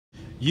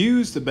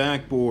Use the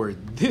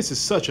backboard. This is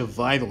such a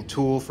vital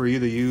tool for you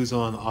to use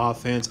on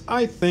offense.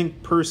 I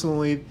think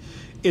personally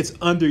it's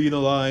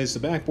underutilized.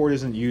 The backboard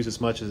isn't used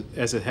as much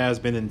as it has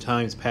been in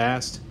times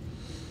past.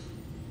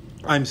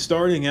 I'm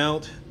starting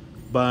out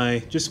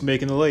by just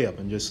making a layup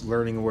and just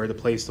learning where to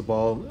place the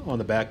ball on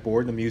the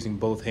backboard. I'm using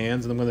both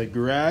hands, and I'm going to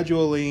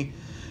gradually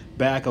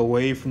back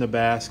away from the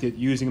basket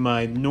using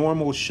my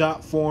normal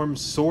shot form,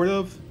 sort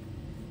of.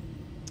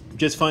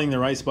 Just finding the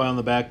right spot on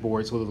the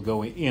backboard so it'll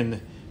go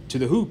in to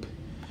the hoop.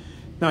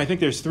 Now, I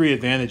think there's three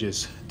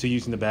advantages to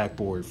using the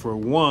backboard. For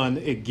one,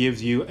 it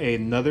gives you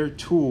another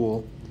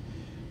tool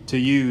to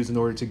use in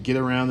order to get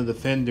around the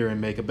defender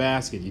and make a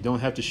basket. You don't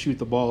have to shoot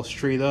the ball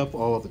straight up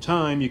all of the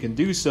time. You can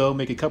do so,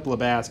 make a couple of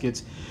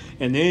baskets,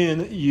 and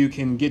then you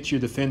can get your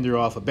defender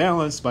off of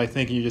balance by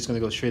thinking you're just going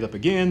to go straight up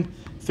again,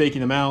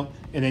 faking them out,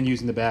 and then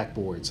using the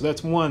backboard. So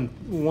that's one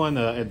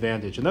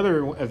advantage.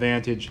 Another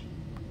advantage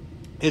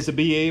is to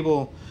be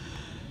able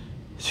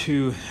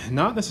to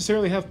not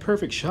necessarily have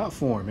perfect shot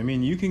form. I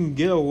mean, you can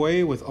get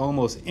away with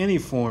almost any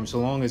form so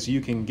long as you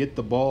can get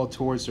the ball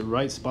towards the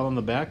right spot on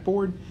the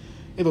backboard.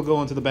 It'll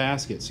go into the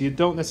basket. So you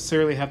don't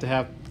necessarily have to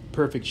have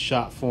perfect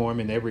shot form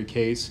in every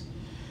case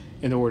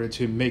in order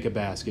to make a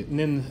basket. And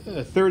then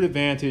a third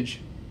advantage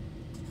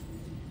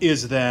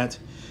is that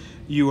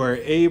you are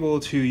able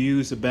to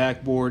use the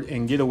backboard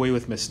and get away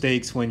with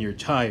mistakes when you're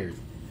tired.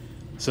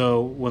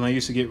 So when I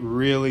used to get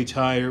really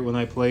tired when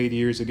I played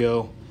years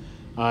ago,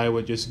 I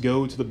would just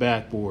go to the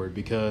backboard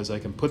because I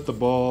can put the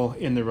ball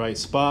in the right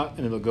spot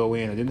and it'll go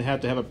in. I didn't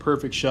have to have a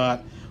perfect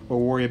shot or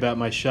worry about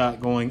my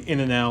shot going in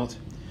and out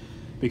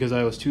because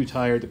I was too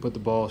tired to put the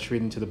ball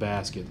straight into the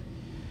basket.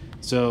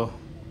 So,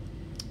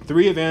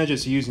 three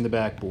advantages to using the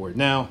backboard.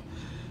 Now,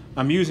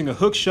 I'm using a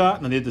hook shot,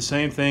 and I did the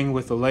same thing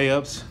with the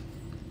layups.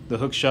 The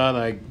hook shot,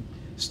 I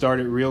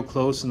started real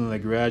close and then I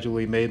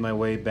gradually made my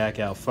way back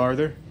out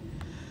farther.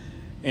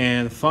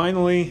 And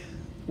finally,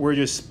 we're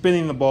just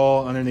spinning the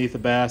ball underneath the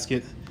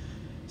basket,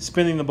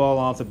 spinning the ball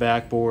off the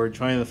backboard,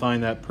 trying to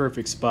find that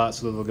perfect spot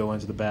so that it'll go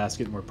into the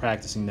basket, and we're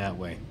practicing that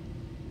way.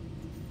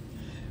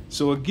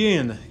 So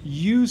again,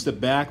 use the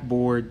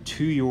backboard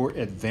to your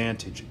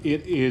advantage.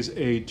 It is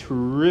a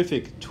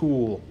terrific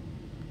tool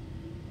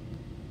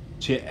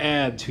to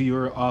add to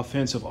your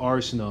offensive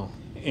arsenal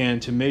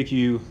and to make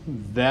you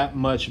that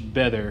much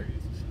better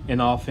an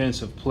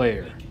offensive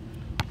player.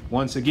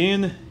 Once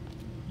again,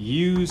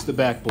 use the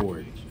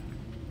backboard.